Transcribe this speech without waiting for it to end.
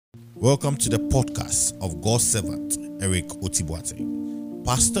Welcome to the podcast of God's servant, Eric Otibuatin.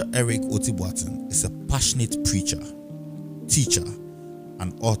 Pastor Eric Otibuatin is a passionate preacher, teacher,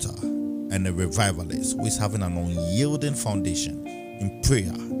 an author, and a revivalist who is having an unyielding foundation in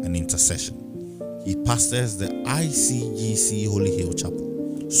prayer and intercession. He pastors the ICGC Holy Hill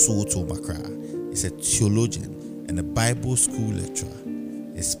Chapel, Soto Makra. He's a theologian and a Bible school lecturer.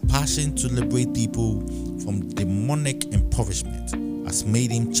 His passion to liberate people from demonic impoverishment has made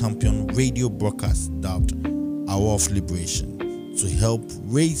him champion radio broadcasts dubbed Hour of Liberation to help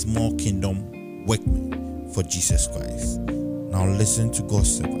raise more kingdom workmen for Jesus Christ. Now listen to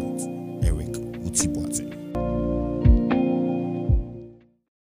God's servant, Eric Otibuatin.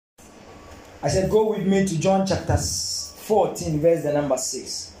 I said, go with me to John chapter 14, verse the number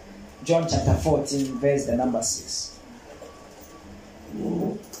 6. John chapter 14, verse the number 6.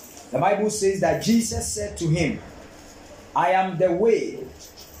 The Bible says that Jesus said to him, I am the way,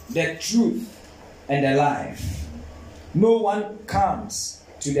 the truth, and the life. No one comes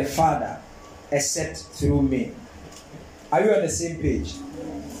to the Father except through me. Are you on the same page?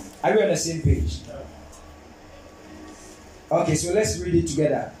 Are you on the same page? Okay, so let's read it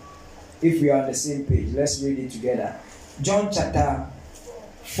together. If we are on the same page, let's read it together. John chapter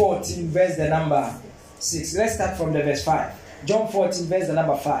 14, verse the number 6. Let's start from the verse 5. John 14, verse the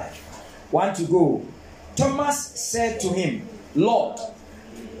number 5. 1 to go. Thomas said to him, Lord,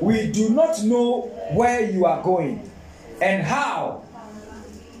 we do not know where you are going, and how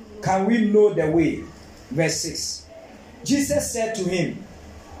can we know the way? Verse 6. Jesus said to him,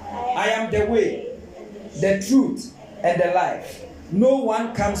 I am the way, the truth, and the life. No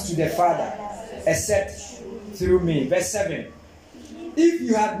one comes to the Father except through me. Verse 7. If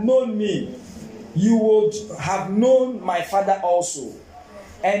you had known me, you would have known my Father also.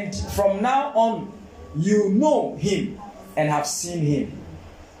 And from now on, you know him and have seen him.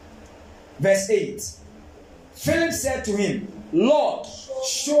 Verse 8. Philip said to him, Lord,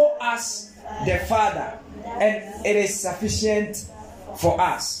 show us the Father, and it is sufficient for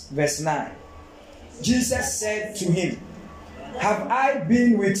us. Verse 9. Jesus said to him, have I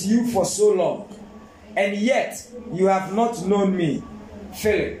been with you for so long, and yet you have not known me,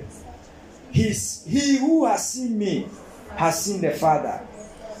 Philip? He who has seen me has seen the Father.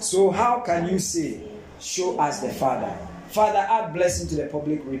 So how can you say, show us the Father? Father, add blessing to the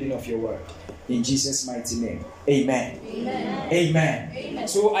public reading of your word. In Jesus' mighty name. Amen. Amen. Amen. Amen.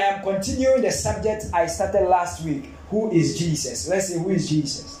 So I am continuing the subject I started last week. Who is Jesus? Let's say, who is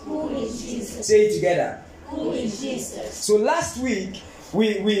Jesus? Who is Jesus? Say it together. Who is Jesus? So last week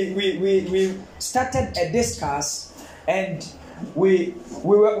we started a discuss, and we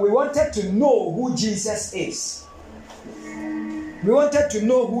wanted to know who Jesus is. We wanted to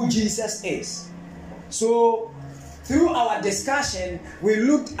know who Jesus is. So through our discussion, we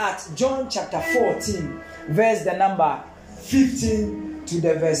looked at John chapter 14, verse the number 15 to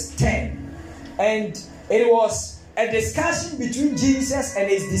the verse 10. And it was a discussion between Jesus and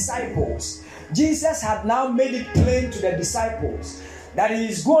his disciples. Jesus had now made it plain to the disciples that he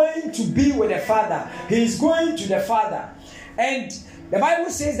is going to be with the Father. He is going to the Father. And the Bible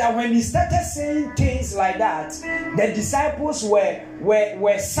says that when he started saying things like that, the disciples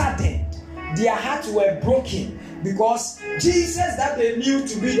were saddened. Their hearts were broken, because Jesus that they knew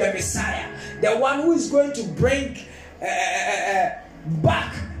to be the Messiah, the one who is going to bring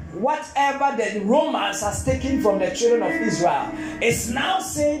back whatever the Romans has taken from the children of Israel, is now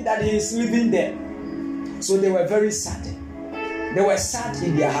saying that he is living there. So they were very sad. They were sad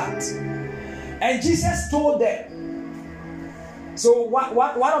in their hearts. And Jesus told them. So one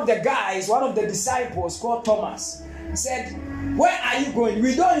of the disciples called Thomas said, where are you going?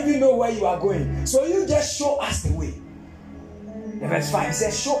 We don't even know where you are going. So you just show us the way. In verse 5, he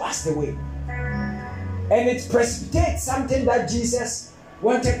says, show us the way. And it precipitates something that Jesus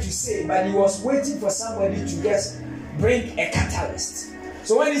wanted to say, but he was waiting for somebody to just bring a catalyst.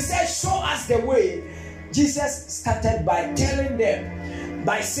 So when he said, show us the way, Jesus started by telling them,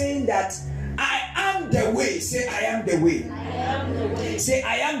 by saying that I am the way. Say, I am the way. I am the way. Say,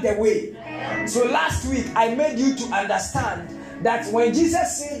 I am the way. So last week, I made you to understand that when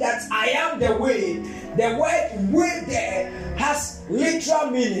Jesus said that I am the way, the word way there has literal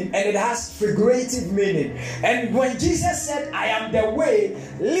meaning and it has figurative meaning. And when Jesus said I am the way,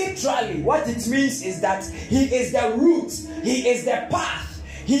 literally what it means is that he is the route, he is the path,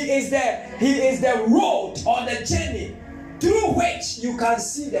 he is the road or the journey through which you can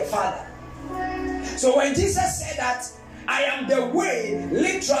see the Father. So when Jesus said that I am the way,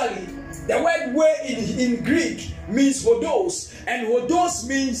 literally the word way in Greek means hodos, and hodos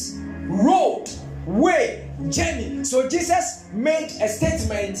means road. way, journey. So Jesus made a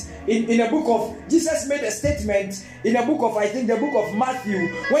statement in a book of I think the book of Matthew,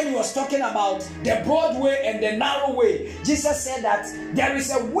 when he was talking about the broad way and the narrow way. Jesus said that there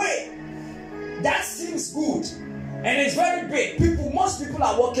is a way that seems good and it's very big. Most people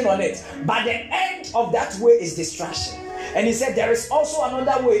are working on it, but the end of that way is destruction. And he said there is also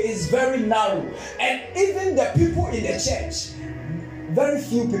another way, it's very narrow. And even the people in the church, very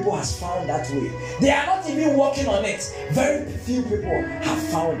few people has found that way. They are not even working on it. Very few people have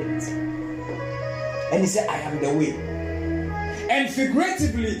found it. And he said, I am the way. And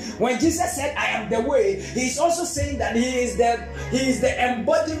figuratively, when Jesus said, I am the way, he is also saying that he is the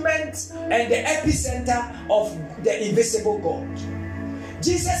embodiment and the epicenter of the invisible God.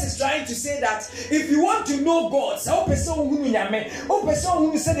 Jesus is trying to say that if you want to know God,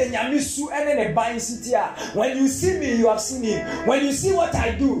 when you see me, you have seen him. When you see what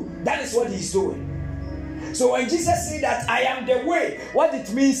I do, that is what he's doing. So when Jesus said that I am the way, what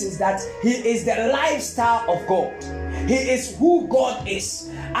it means is that he is the lifestyle of God. He is who God is.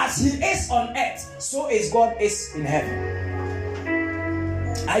 As he is on earth, so is God is in heaven.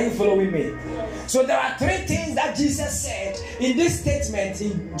 Are you following me? So there are three things that Jesus said in this statement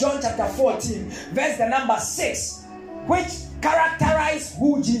in John chapter 14, verse the number 6, which characterize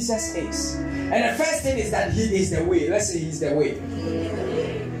who Jesus is. And the first thing is that he is the way. Let's say he's the way.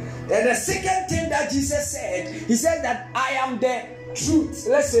 And the second thing that Jesus said, he said that I am the truth.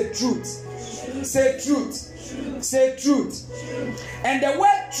 Let's say truth. Say truth. Say truth. And the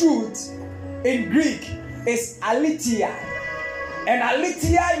word truth in Greek is aletheia. And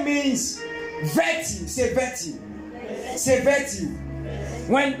aletheia means virtue. Say virtue. Say virtue.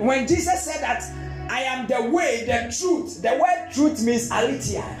 When Jesus said that I am the way, the truth, the word truth means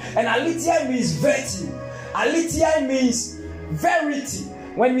aletheia. And aletheia means virtue. Aletheia means verity.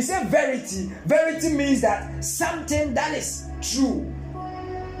 When we say verity, verity means that something that is true.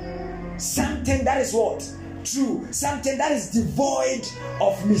 Something that is what? True. Something that is devoid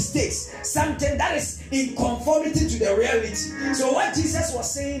of mistakes. Something that is in conformity to the reality. So what Jesus was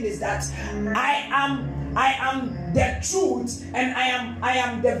saying is that I am the truth and I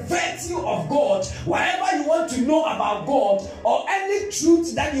am the virtue of God. Whatever you want to know about God, or any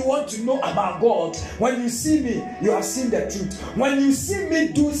truth that you want to know about God, when you see me, you have seen the truth. When you see me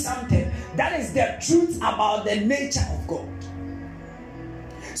do something, that is the truth about the nature of God.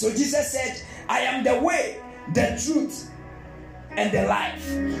 So Jesus said, I am the way, the truth, and the life.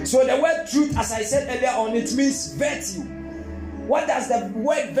 So the word truth, as I said earlier on, it means virtue. What does the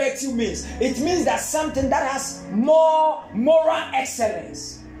word virtue mean? It means that something that has more moral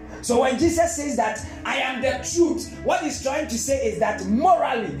excellence. So when Jesus says that I am the truth, what he's trying to say is that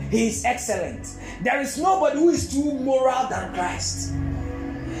morally he is excellent. There is nobody who is too moral than Christ.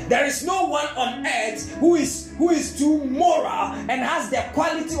 There is no one on earth who is too moral and has the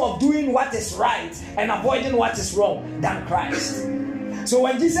quality of doing what is right and avoiding what is wrong than Christ. So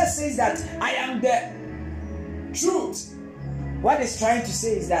when Jesus says that I am the truth, what he's trying to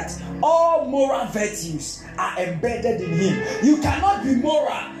say is that all moral virtues are embedded in him. You cannot be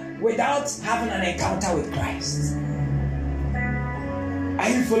moral without having an encounter with Christ. Are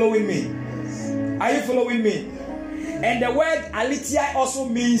you following me? Are you following me? And the word aletheia also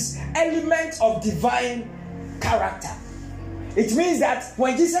means element of divine character. It means that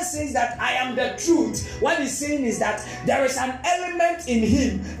when Jesus says that I am the truth, what he's saying is that there is an element in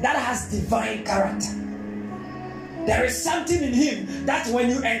him that has divine character. There is something in him that when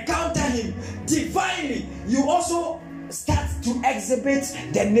you encounter him divinely, you also start to exhibit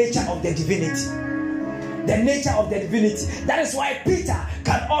the nature of the divinity. The nature of the divinity. That is why Peter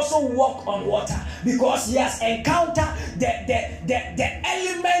can also walk on water, because he has encountered the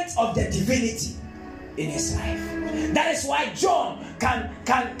element of the divinity in his life. That is why John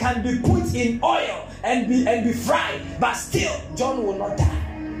can be put in oil and be fried, but still John will not die.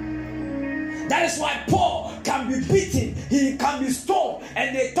 That is why Paul can be beaten, he can be stoned,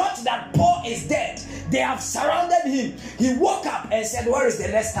 and they thought that Paul is dead. They have surrounded him. He woke up and said, where is the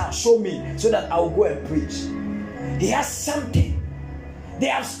next town? Show me so that I will go and preach. He has something. They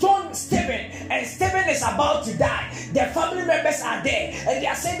have stoned Stephen, and Stephen is about to die. Their family members are there, and they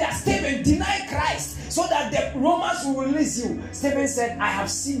are saying that Stephen, deny Christ so that the Romans will release you. Stephen said, I have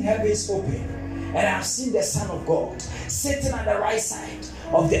seen heavens open, and I have seen the Son of God sitting at the right side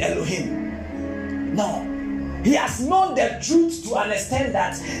of the Elohim. No, he has known the truth to understand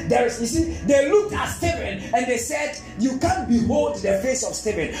that there is, you see, they looked at Stephen and they said, you can't behold the face of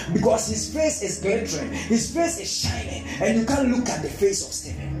Stephen because his face is glittering, his face is shining, and you can't look at the face of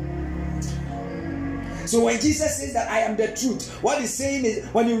Stephen. So when Jesus says that I am the truth, what he's saying is,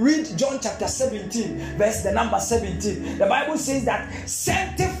 when you read John chapter 17, verse the number 17, the Bible says that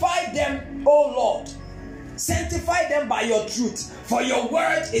sanctify them, O Lord. Sanctify them by your truth, for your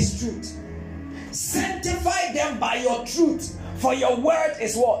word is truth. Sanctify them by your truth, for your word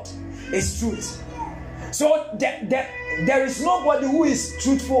is what? Is truth. So there is nobody who is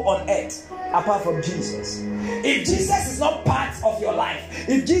truthful on earth apart from Jesus. If Jesus is not part of your life,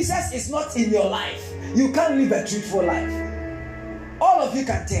 if Jesus is not in your life, you can't live a truthful life. All of you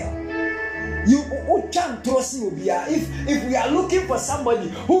can tell. If we are looking for somebody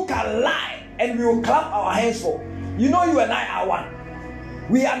who can lie and we will clap our hands for, you and I are one.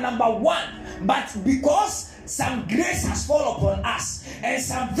 We are number one. But because some grace has fallen upon us and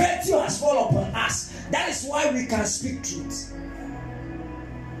some virtue has fallen upon us, that is why we can speak truth.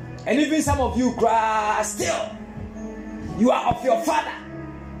 And even some of you cry still, you are of your father.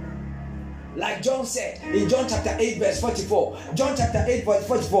 Like John said in John chapter 8 verse 44. John chapter 8 verse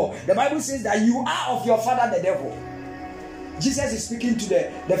 44. The Bible says that you are of your father the devil. Jesus is speaking to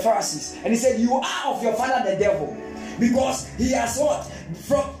the Pharisees. And he said, you are of your father the devil. Because he has what?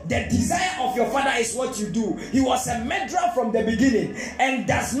 From the desire of your father is what you do. He was a murderer from the beginning and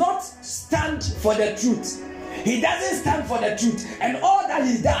does not stand for the truth. He doesn't stand for the truth. And all that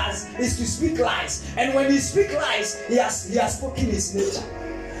he does is to speak lies. And when he speaks lies, he has spoken his nature.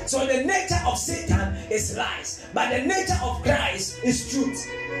 So the nature of Satan is lies, but the nature of Christ is truth.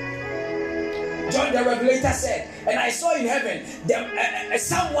 John the Revelator said, and I saw in heaven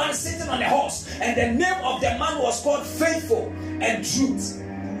someone sitting on a horse, and the name of the man was called Faithful and Truth.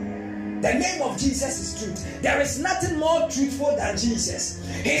 The name of Jesus is truth. There is nothing more truthful than Jesus.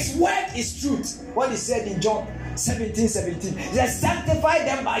 His word is truth. What he said in John 17:17. He says, sanctify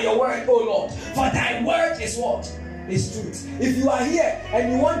them by your word, O Lord, for thy word is what? Is truth. If you are here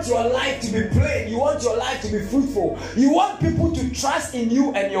and you want your life to be plain, you want your life to be fruitful, you want people to trust in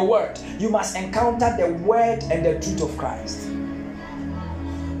you and your word, you must encounter the word and the truth of Christ.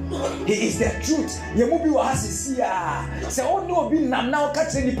 He is the truth.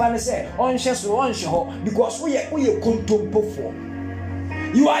 Because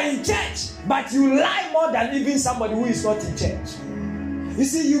you are in church, but you lie more than even somebody who is not in church. You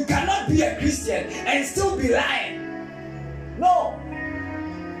see, you cannot be a Christian and still be lying. No.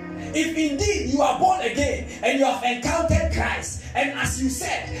 If indeed you are born again and you have encountered Christ, and as you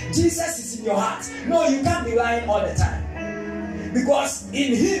said, Jesus is in your heart, no, you can't be lying all the time. Because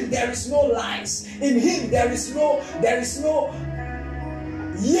in him there is no lies. In him there is no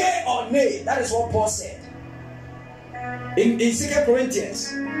yea or nay. That is what Paul said. In 2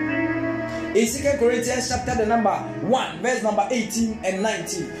 Corinthians. In 2 Corinthians chapter the number 1, verse number 18 and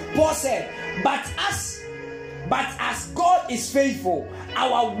 19. Paul said, But as God is faithful,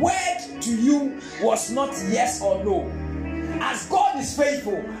 our word to you was not yes or no. As God is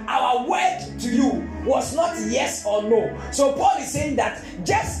faithful, our word to you was not yes or no. So Paul is saying that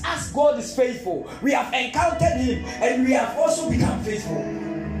just as God is faithful, we have encountered him and we have also become faithful.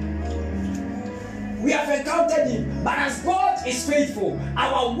 We have encountered him, but as God is faithful,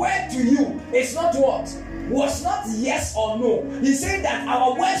 our word to you is not what? Was not yes or no. He said that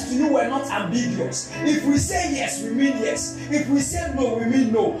our words to you were not ambiguous. If we say yes, we mean yes. If we say no, we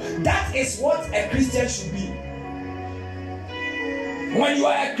mean no. That is what a Christian should be. When you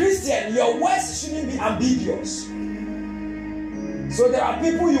are a Christian, your words shouldn't be ambiguous. So there are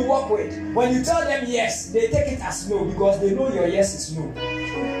people you work with. When you tell them yes, they take it as no because they know your yes is no.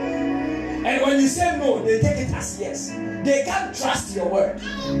 And when you say no, they take it as yes. They can't trust your word.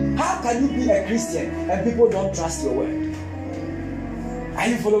 How can you be a Christian and people don't trust your word? Are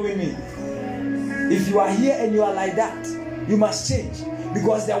you following me? If you are here and you are like that, you must change.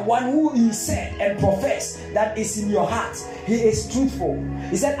 Because the one who you said and profess that is in your heart, he is truthful.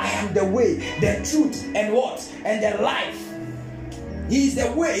 He said, I am the way, the truth, and what? And the life. He is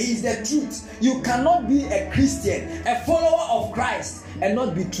the way, he is the truth. You cannot be a Christian, a follower of Christ, and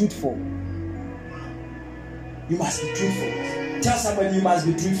not be truthful. You must be truthful. Tell somebody you must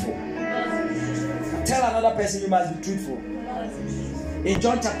be truthful. Tell another person you must be truthful. In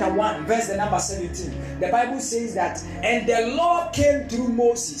John chapter 1, verse the number 17, the Bible says that, and the law came through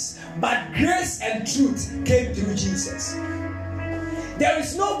Moses, but grace and truth came through Jesus. There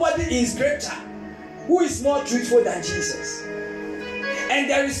is nobody in scripture who is more truthful than Jesus. And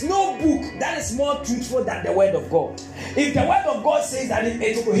there is no book that is more truthful than the word of God. If the word of God says that he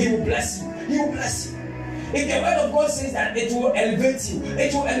will bless you, he will bless you. If the word of God says that it will elevate you,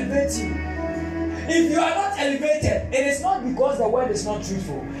 it will elevate you. If you are not elevated, it is not because the word is not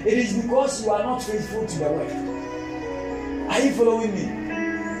truthful. It is because you are not faithful to the word. Are you following me?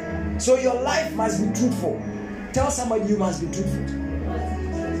 So your life must be truthful. Tell somebody you must be truthful.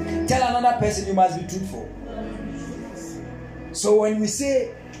 Tell another person you must be truthful. So when we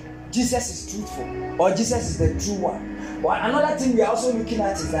say Jesus is truthful or Jesus is the true one, but another thing we are also looking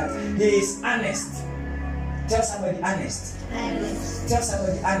at is that he is honest. Tell somebody honest. Tell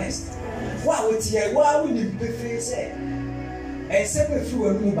somebody honest. What would you prefer say? And say if you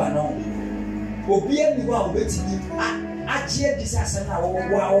were moving on, Obi and you are waiting.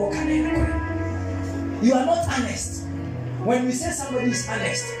 You are not honest. When we say somebody is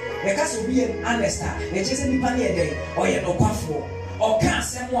honest, the case will be an honest. They just any penny a day or you no quaffo or can't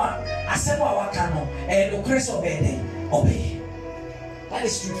someone wakano and no crest of obey. That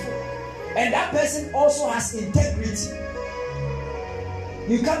is truthful. And that person also has integrity.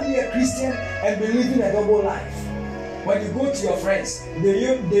 You can't be a Christian and be living a double life. When you go to your friends,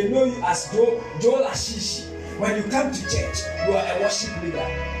 they know you as Joel Ashishi. When you come to church, you are a worship leader.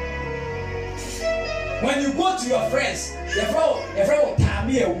 When you go to your friends, your friend will tell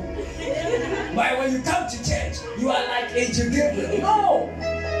me. But when you come to church, you are like Angel Gabriel. No,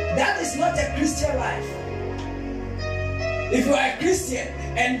 that is not a Christian life. If you are a Christian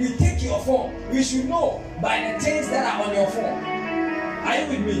and we take your phone, we should know by the things that are on your phone. Are you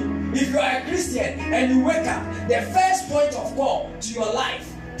with me? If you are a Christian and you wake up, the first point of call to your life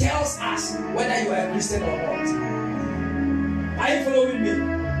tells us whether you are a Christian or not. Are you following me?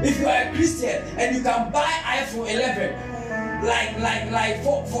 If you are a Christian and you can buy iPhone 11 like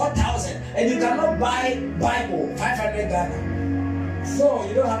 4,000 and you cannot buy Bible 500 Ghana, no,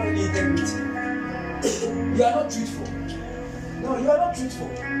 you don't have any integrity. You are not truthful. No, you are not truthful.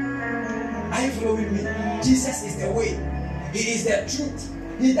 Are you following me? Jesus is the way. He is the truth.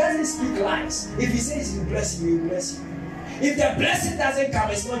 He doesn't speak lies. If he says he will bless you, he will bless you. If the blessing doesn't come,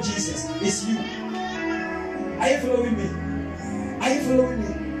 it's not Jesus, it's you. Are you following me? Are you following me?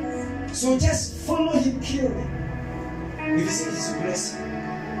 So just follow him clearly. If he says he will bless you,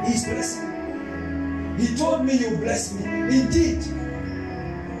 he is blessing. He told me he will bless me. Indeed,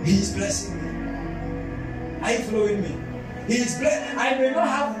 he is blessing me. Are you following me? He is blessed. I may not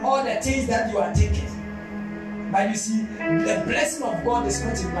have all the things that you are taking. But you see, the blessing of God is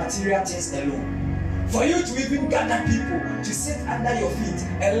not in material things alone. For you to even gather people to sit under your feet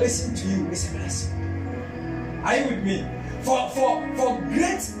and listen to you is a blessing. Are you with me? For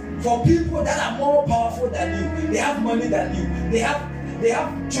people that are more powerful than you, they have money than you, they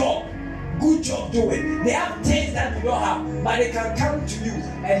have job, good job doing, they have things that you don't have, but they can come to you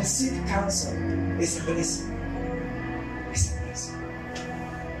and seek counsel. It's a blessing. It's a blessing.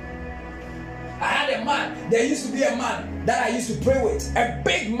 I had a man, there used to be a man that I used to pray with, a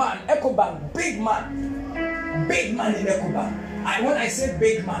big man, Ecobank, big man in Ecobank. When I say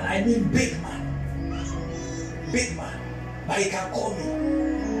big man, I mean big man. But he can call me.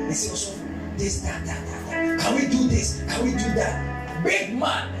 He say, also, this, that. Can we do this? Can we do that? Big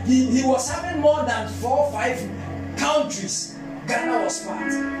man. He was having more than 4 or 5 countries. Ghana was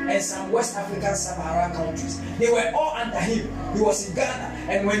part, and some West African Sub-Saharan countries. They were all under him. He was in Ghana,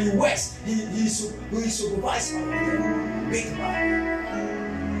 and when he works, he supervised all of them. Big man.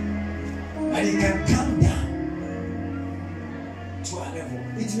 But he can come down to our level.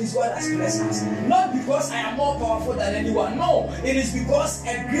 It means God has blessed us. Not because I am more powerful than anyone. No, it is because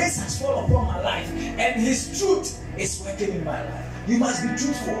a grace has fallen upon my life, and his truth is working in my life. You must be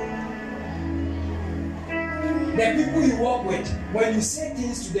truthful. The people you work with, when you say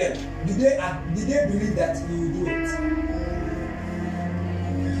things to them, did they believe that you will do it?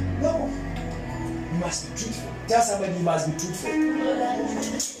 No. You must be truthful. Tell somebody you must be truthful.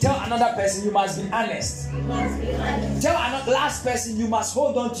 Tell another person you must be honest. Tell another last person you must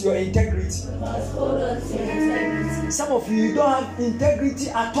hold on to your integrity. Some of you don't have integrity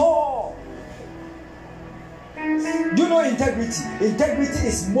at all. Do you know integrity? Integrity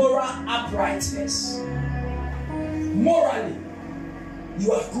is moral uprightness. Morally,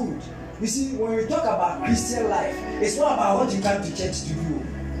 you are good. You see, when we talk about Christian life, it's not about what you come to church to do.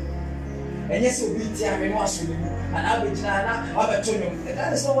 And yes, you'll be there, and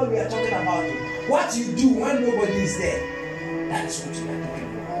that is not what we are talking about. What you do when nobody is there, that is what you are talking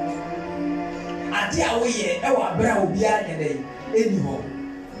about.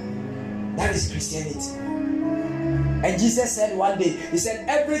 That is Christianity. And Jesus said one day, he said,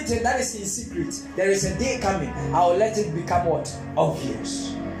 everything that is in secret, there is a day coming, I will let it become what?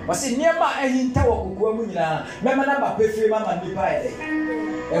 Obvious.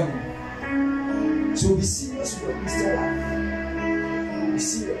 So be serious with your Christian life. Be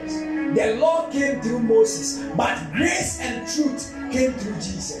serious. The law came through Moses, but grace and truth came through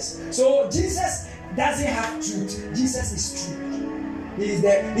Jesus. So Jesus doesn't have truth. Jesus is truth. He is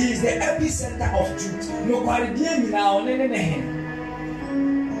the epicenter of truth. No now.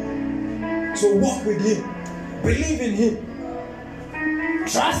 So walk with him, believe in him,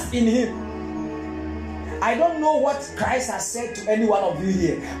 trust in him. I don't know what Christ has said to any one of you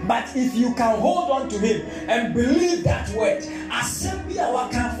here, but if you can hold on to him and believe that word,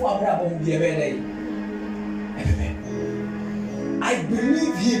 I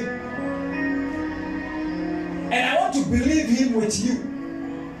believe him, and I want to believe him with you,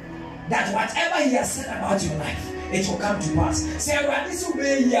 that whatever he has said about your life, it will come to pass. Say, this will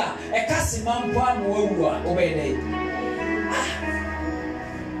be here. A Casimam obey.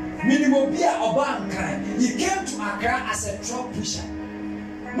 Minimum beer or bank. He came to Accra as a truck pusher.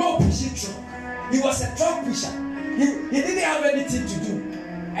 No pushing truck. He was a truck pusher. He didn't have anything to do.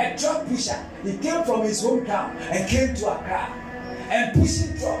 A truck pusher. He came from his hometown and came to Accra. And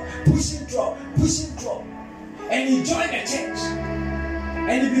pushing truck. And he joined the church.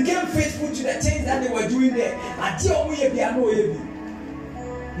 And he became faithful to the things that they were doing there.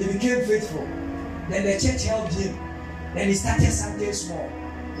 He became faithful. Then the church helped him. Then he started something small.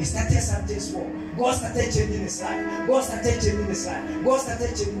 God started changing his life.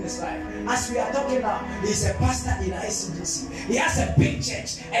 As we are talking now, he's a pastor in ICGC. He has a big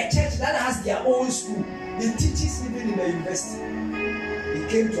church. A church that has their own school. He teaches even in the university. He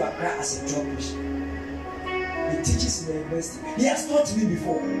came to Accra as a job mission. He teaches in the university. He has taught me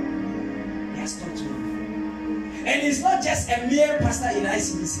before. And he's not just a mere pastor in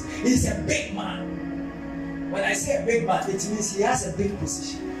ICBC. He's a big man. When I say a big man, it means he has a big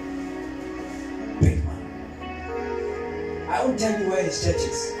position. Big man. I won't tell you where his church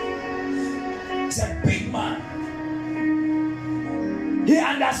is. He's a big man. He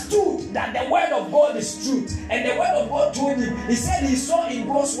understood that the word of God is truth, and the word of God told him. He said he saw in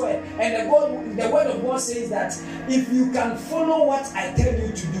God's word, and the word of God says that if you can follow what I tell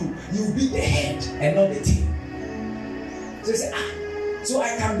you to do, you'll be the head and not the tail. So he said, so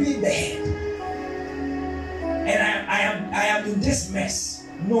I can be the head, and I am in this mess.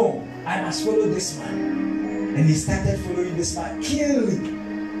 No, I must follow this man. And he started following this man, killing.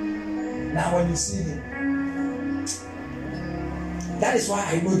 Now when you see him, that is why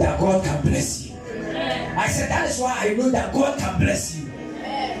I know that God can bless you. I said that is why I know that God can bless you.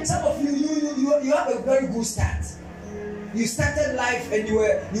 Some of you have a very good start. You started life and you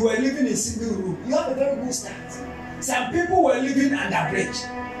were living in single room. You have a very good start. Some people were living under bridge.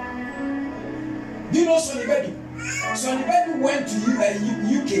 Do you know Sonny Bedu? Sonny Bedu went to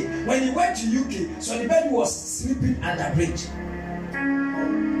UK. When he went to UK, Sonny Bedu was sleeping under bridge.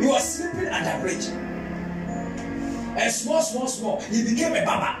 He was sleeping under bridge. And small, he became a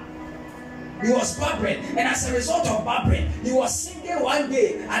barber. He was barbering, and as a result of barbering, he was singing one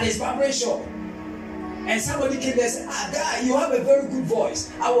day at his barbering shop. And somebody came there and said, guy, you have a very good voice.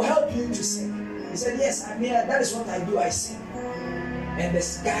 I will help you to sing. He said, yes, I'm here. That is what I do. I sing. And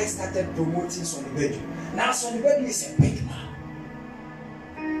this guy started promoting Sonny Bedu. Now Sonny Bedu is a big man.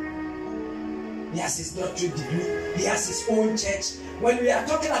 He has his doctorate degree. He has his own church. When we are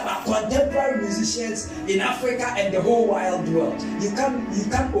talking about contemporary musicians in Africa and the whole wide world, you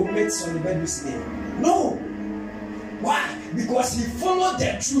can't omit Sonny Bedu's name. No. Why? Because he followed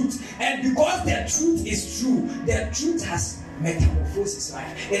the truth, and because the truth is true, the truth has metamorphosed his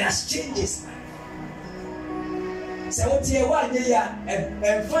life. It has changed his life. So what you want here?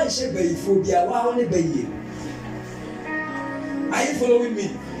 And friendship be phobia. Are you following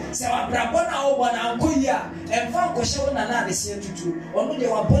me? So abrabona obona ankoya emfa nkoshe na na ade tutu onu de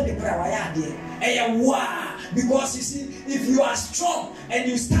wabone pra wa ya de because you see, if you are strong and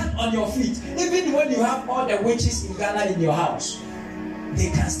you stand on your feet, even when you have all the witches in Ghana in your house, they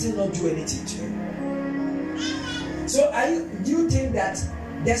can still not do anything to you. So do you think that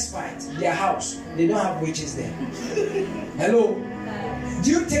despite their house, they don't have witches there? Hello? Do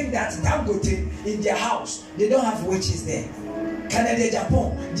you think that Dangote in their house, they don't have witches there? Canada,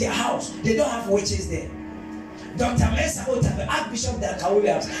 Japan, their house, they don't have witches there. Dr. Mesa Otafe, Archbishop Delka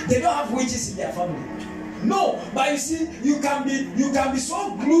Williams, they don't have witches in their family. No, but you see, you can be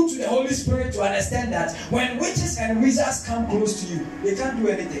so glued to the Holy Spirit to understand that when witches and wizards come close to you, they can't do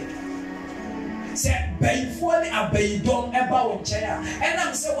anything. Say, and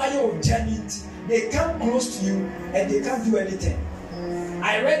I'm saying why you they come close to you and they can't do anything.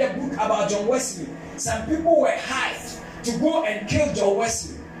 I read a book about John Wesley. Some people were hired to go and kill John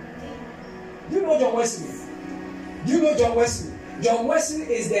Wesley. Do you know John Wesley? Do you know John Wesley? John Wesley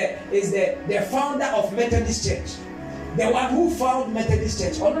is the founder of Methodist Church. The one who founded Methodist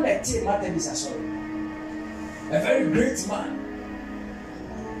Church. Methodist, a very great man.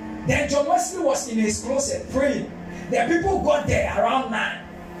 Then John Wesley was in his closet praying. The people got there around 9.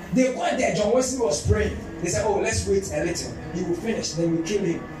 They got there, John Wesley was praying. They said, oh, let's wait a little. He will finish, then we kill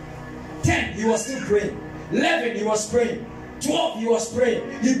him. 10, he was still praying. 11, he was praying. 12, he was praying.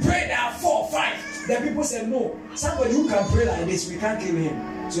 He prayed at 4, 5. The people said, no, somebody who can pray like this, we can't kill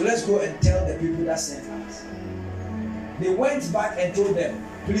him. So let's go and tell the people that sent us. They went back and told them,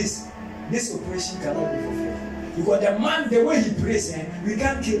 please, this operation cannot be fulfilled. Because the man, the way he prays, we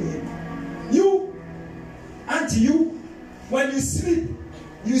can't kill him. You, auntie, you, when you sleep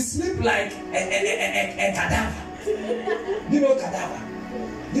like a cadaver. You know cadaver?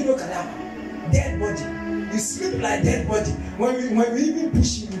 You know cadaver? Dead body. You sleep like dead body. When we even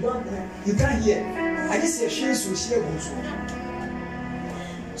push you, you can't hear. I just say she so she goes.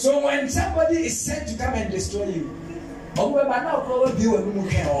 So when somebody is sent to come and destroy you,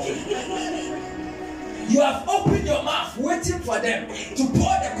 you have opened your mouth waiting for them to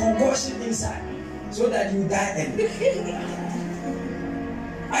pour the concoction inside so that you die anyway.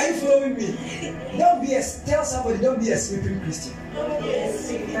 Are you following me? Tell somebody, don't be a sleeping Christian.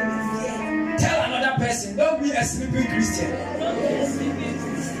 Tell another person, don't be a sleeping Christian.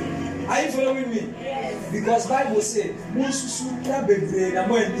 Are you following me? Because Bible says,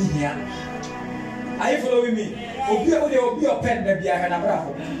 are you following me? Obi your pen baby I can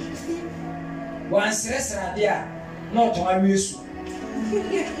abraham. One stress there, not to amuse you.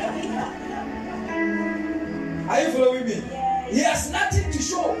 Are you following me? He has nothing to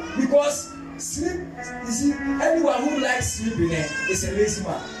show because sleep, you see, anyone who likes sleeping is a lazy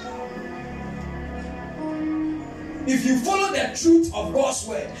man. If you follow the truth of God's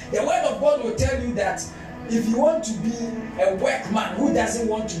word, the word of God will tell you that if you want to be a workman who doesn't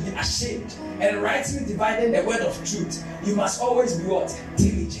want to be ashamed and rightly dividing the word of truth, you must always be what?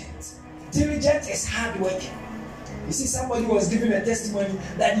 Diligent. Diligent is hard working. You see, somebody was giving a testimony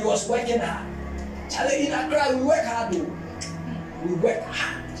that he was working hard. Charlie, in Accra, we work hard though. We work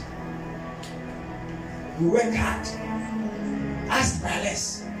hard. We work hard. Ask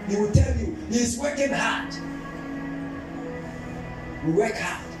Brales. He will tell you he is working hard. We work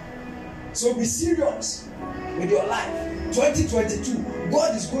hard. So be serious with your life. 2022,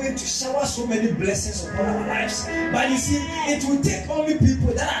 God is going to shower so many blessings upon our lives. But you see, it will take only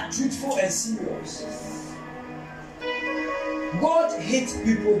people that are truthful and serious. God hates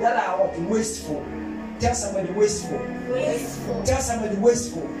people that are wasteful. Tell somebody wasteful. Wasteful. Tell somebody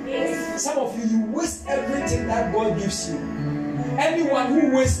wasteful. Wasteful. Some of you waste everything that God gives you. Anyone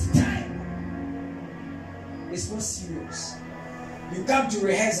who wastes time is not serious. You come to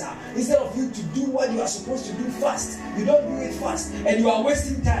rehearsal. Instead of you to do what you are supposed to do fast, you don't do it fast and you are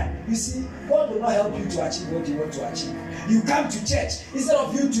wasting time. You see, God will not help you to achieve what you want to achieve. You come to church. Instead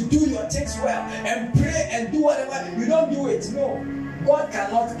of you to do your things well and pray and do whatever, you don't do it. No. God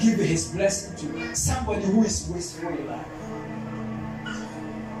cannot give his blessing to somebody who is wasteful in life.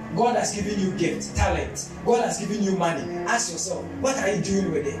 God has given you gift, talent. God has given you money. Ask yourself, what are you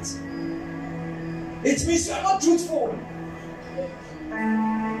doing with it? It means you are not truthful.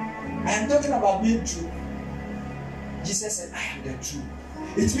 I am talking about being true. Jesus said, I am the truth.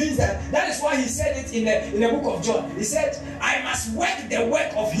 It means that is why he said it in the book of John. He said, I must work the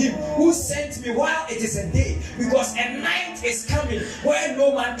work of him who sent me while it is a day, because a night is coming where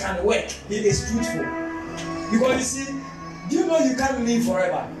no man can work. He is truthful. Because you see, do you know you can't live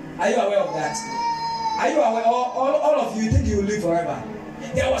forever? Are you aware of that? Are you aware? All of you think you will live forever.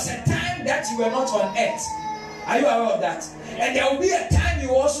 There was a time that you were not on earth. Are you aware of that? And there will be a time you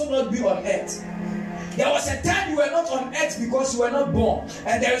will also not be on earth. There was a time you were not on earth because you were not born.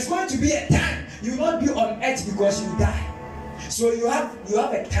 And there is going to be a time you will not be on earth because you die. So you have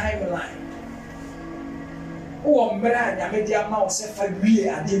a timeline.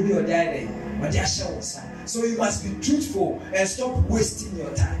 So you must be truthful and stop wasting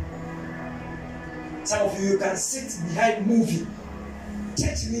your time. Some of you can sit behind movie,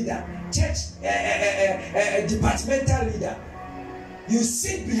 church leader, church departmental leader. You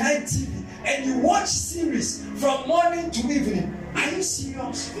sit behind TV and you watch series from morning to evening. Are you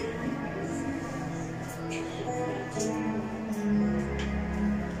serious?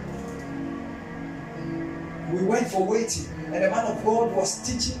 We went for waiting, and the man of God was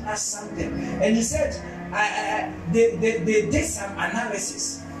teaching us something, and he said they did some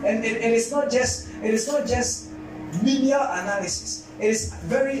analysis, and it is not just linear analysis. It is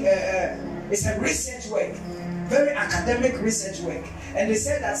very it's a research work, very academic research work. And they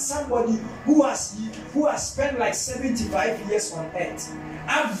said that somebody who has spent like 75 years on earth,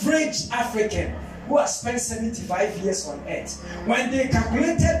 average African who has spent 75 years on earth, when they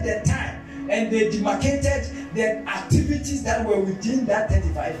calculated the time and they demarcated the activities that were within that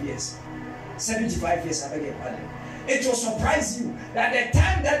 35 years, 75 years, I beg your pardon. It will surprise you that the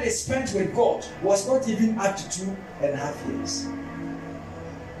time that they spent with God was not even up to 2.5 years.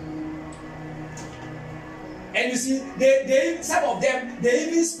 And you see, some of them, they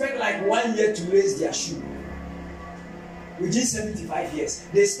even spent like 1 year to lace their shoe. Within 75 years,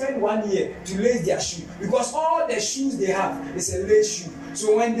 they spend 1 year to lace their shoe, because all the shoes they have is a lace shoe.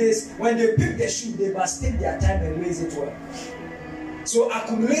 So when they pick the shoe, they must take their time and lace it well. So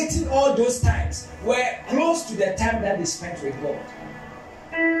accumulating all those times were close to the time that they spent with God.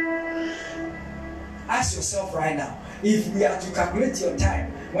 Ask yourself right now, if we are to calculate your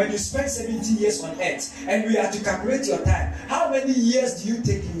time, when you spend 70 years on earth, and we are to calculate your time, how many years do you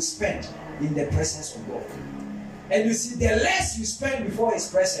think you spend in the presence of God? And you see, the less you spend before His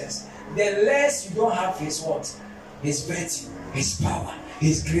presence, the less you don't have His what? His virtue, His power,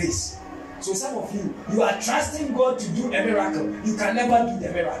 His grace. So some of you, you are trusting God to do a miracle. You can never do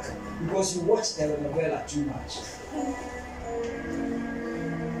the miracle because you watch telenovela too much.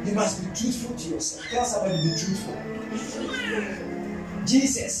 You must be truthful to yourself. Tell somebody to be truthful.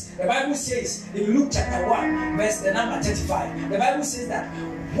 Jesus, the Bible says in Luke chapter 1, verse the number 35, the Bible says that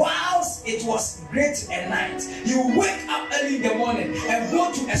whilst it was great at night, he will wake up early in the morning and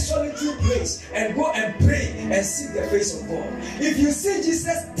go to a solitary place and go and pray and seek the face of God. If you see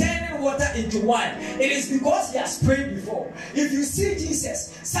Jesus turning water into wine, it is because he has prayed before. If you see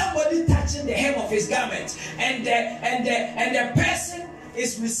Jesus, somebody touching the hem of his garment, and the person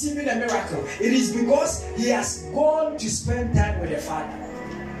is receiving a miracle, it is because he has gone to spend time with the Father.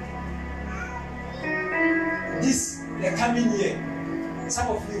 The coming year, some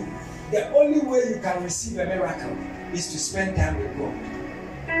of you, the only way you can receive a miracle is to spend time with God.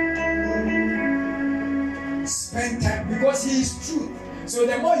 Spend time, because He is truth. So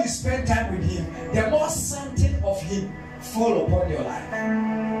the more you spend time with Him, the more something of Him fall upon your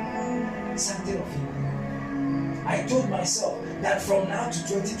life. Something of Him. I told myself that from now to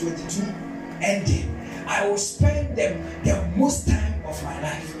 2022 ending, I will spend the most time of my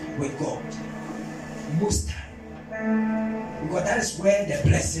life with God. Most time. Because that is where the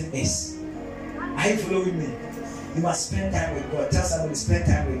blessing is. Are you following me? You must spend time with God. Tell somebody, spend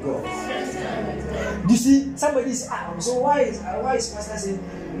time with God. You see, somebody is, so why is Pastor saying,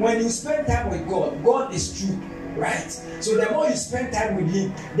 when you spend time with God, God is true, right? So the more you spend time with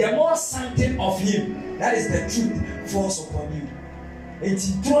Him, the more something of Him, that is the truth, falls upon you.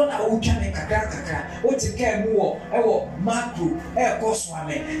 Enti tron a wotwane kakra wote ka mu wo macro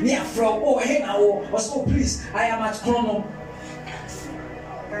koswame ni afro he na wo so please I am at chrono.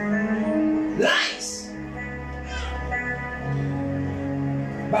 Lies.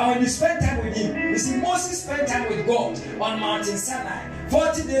 But when you spend time with Him, you see Moses spent time with God on Mountain Sinai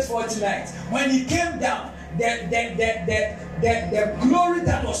 40 days 40 nights. When he came down, the glory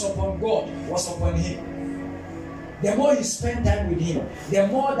that was upon God was upon him. The more you spend time with Him, the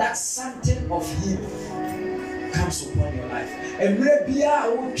more that something of Him comes upon your life. And the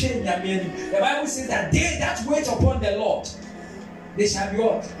Bible says that they that wait upon the Lord, they shall be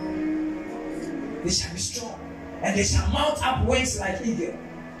what? They shall be strong, and they shall mount up wings like eagle.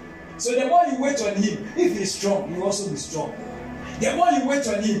 So the more you wait on Him, if He is strong, you also be strong. The more you wait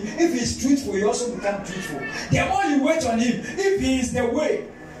on Him, if He is truthful, you also become truthful. The more you wait on Him, if He is the way,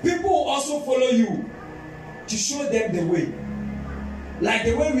 people will also follow you to show them the way. Like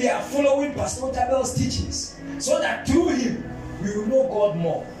the way we are following Pastor Tabel's teachings, so that through him we will know God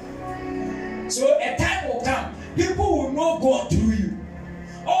more. So a time will come, people will know God through you.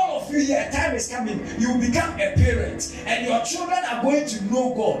 All of you here, a time is coming, you will become a parent, and your children are going to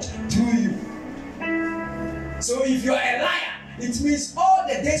know God through you. So if you are a liar, it means all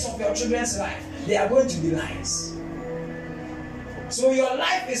the days of your children's life, they are going to be liars. So your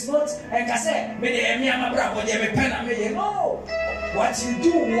life is not, like I said, no. What you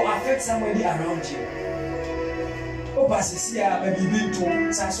do will affect somebody around you.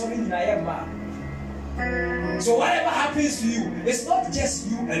 So whatever happens to you, it's not just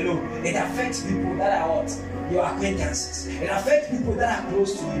you alone. It affects people that are what? Your acquaintances. It affects people that are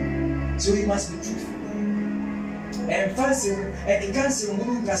close to you. So you must be truthful. And fancy, and you can't say,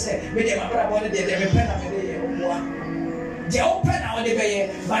 they open our day,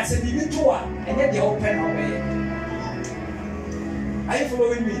 but it's a bit too, and then they open our way. Are you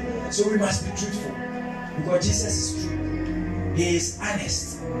following me? So we must be truthful, because Jesus is true. He is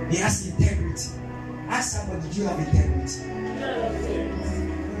honest. He has integrity. Ask somebody, do you have integrity?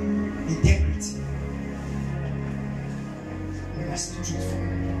 Integrity. We must be truthful.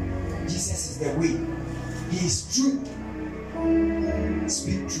 Jesus is the way. He is truth.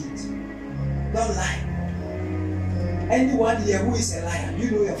 Speak truth. Don't lie. Anyone here who is a liar,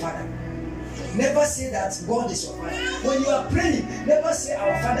 you know your father. Never say that God is your father. When you are praying, never say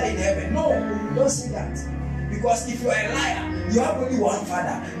our Father in heaven. No, don't say that. Because if you are a liar, you have only one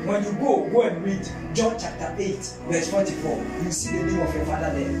father. When you go and read John chapter 8, verse 44, you see the name of your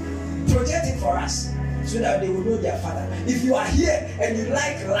father there. Project it for us so that they will know their father. If you are here and you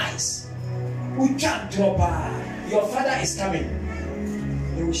like lies, your father is coming.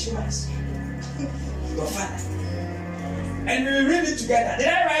 They will show us your father. And we will read it together. Did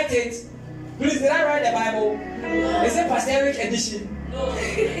I write it? Please, did I write the Bible? No. Is it Pastor Eric edition? No.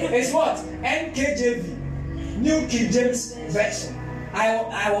 It's what? NKJV, New King James Version.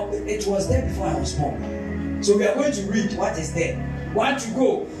 It was there before I was born. So we are going to read what is there. 1 to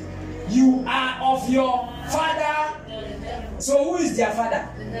go. You are of your father. So who is their father?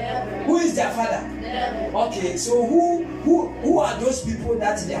 Who is their father? Okay, so who are those people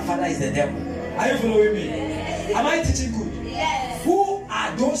that their father is the devil? Are you following me? Am I teaching good? Yes. Who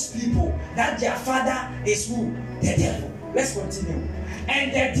are those people that their father is who? The devil. Let's continue.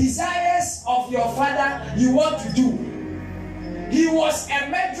 And the desires of your father you want to do. He was a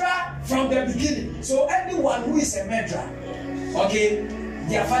murderer from the beginning. So anyone who is a murderer, okay,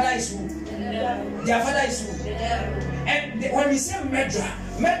 their father is who? Their father is who? And when we say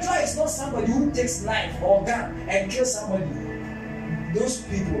murderer is not somebody who takes knife or gun and kills somebody. Those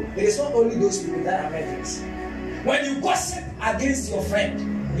people, it is not only those people that are murderers. When you gossip against your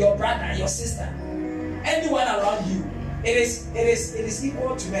friend, your brother, your sister, anyone around you, it is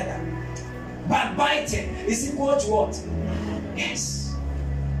equal to murder. Backbiting is equal to what? Yes.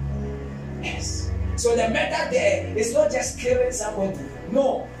 Yes. So the murder there is not just killing somebody.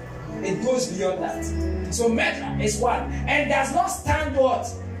 No, it goes beyond that. So murder is one, and does not stand what?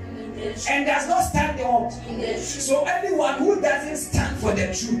 And does not stand the what? So anyone who doesn't stand for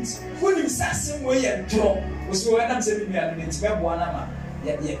the truth, who himself same way and draw, so when I'm saying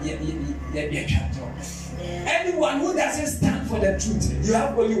anyone who doesn't stand for the truth, you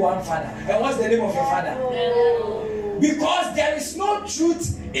have only one father. And what's the name of your father? Because there is no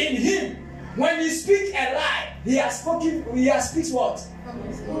truth in him. When he speaks a lie, he has speaks what?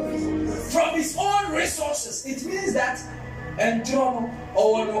 From his own resources. It means that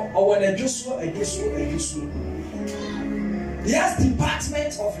he has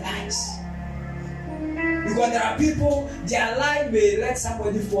department of lies. Because there are people, their lie may let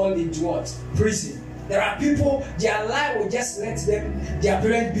somebody fall into what? Prison. There are people, their lie will just let them, their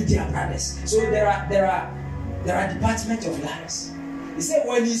parents be their brothers. So there are department of lies. He said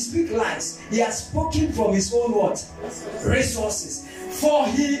when he speaks lies, he has spoken from his own what? Resources. For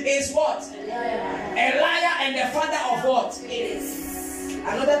he is what? A liar and the father of what?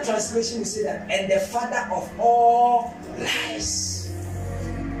 Another translation will say that, and the father of all lies.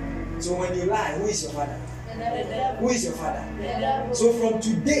 So when you lie, who is your father? Who is your father? So from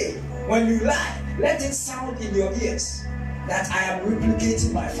today, when you lie, let it sound in your ears that I am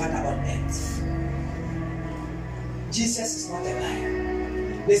replicating my father on earth. Jesus is not a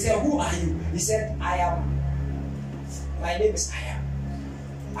liar. They said, who are you? He said, I am. My name is I am.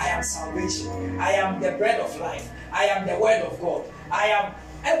 I am salvation. I am the bread of life. I am the word of God. I am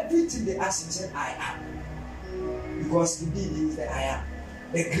everything they asked him. He said, I am. Because indeed he is the I am.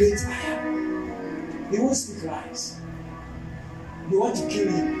 The great I am. He won't speak lies. They want to kill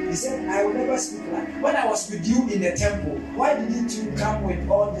him. He said, I will never speak lies. When I was with you in the temple, why didn't you come with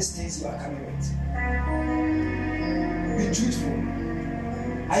all these things you are coming with? Be truthful.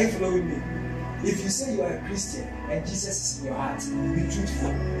 Are you following me? If you say you are a Christian and Jesus is in your heart, be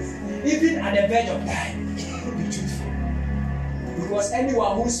truthful. Even at the verge of dying, be truthful. Because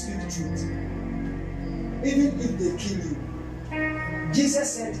anyone who speaks truth, even if they kill you, Jesus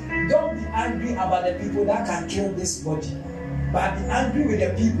said, don't be angry about the people that can kill this body, but be angry with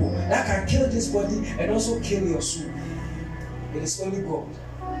the people that can kill this body and also kill your soul. It is only God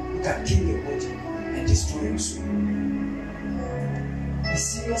who can kill your body and destroy your soul. Be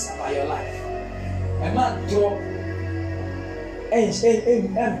serious about your life. A man draw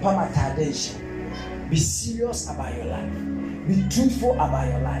be serious about your life. Be truthful about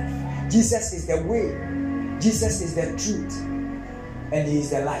your life. Jesus is the way. Jesus is the truth. And he is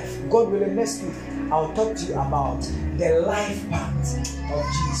the life. God willing, next week I'll talk to you about the life part of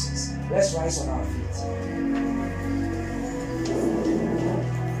Jesus. Let's rise on our feet.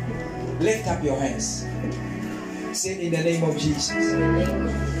 Lift up your hands. Say in the name of Jesus.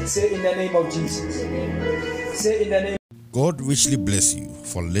 Say in the name of Jesus. Say in the name. God richly bless you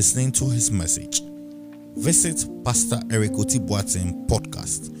for listening to his message. Visit Pastor Eric Otibuatin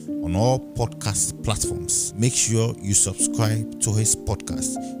podcast on all podcast platforms. Make sure you subscribe to his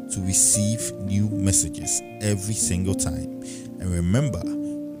podcast to receive new messages every single time. And remember,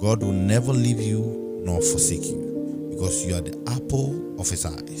 God will never leave you nor forsake you, because you are the apple of his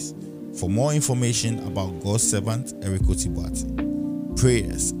eyes. For more information about God's servant Eric Otibuati,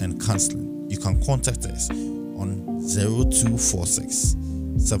 prayers and counseling, you can contact us on 0246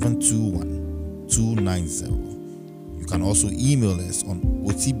 721 290. You can also email us on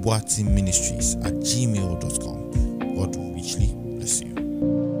otibuatiministries@gmail.com. God will richly bless you.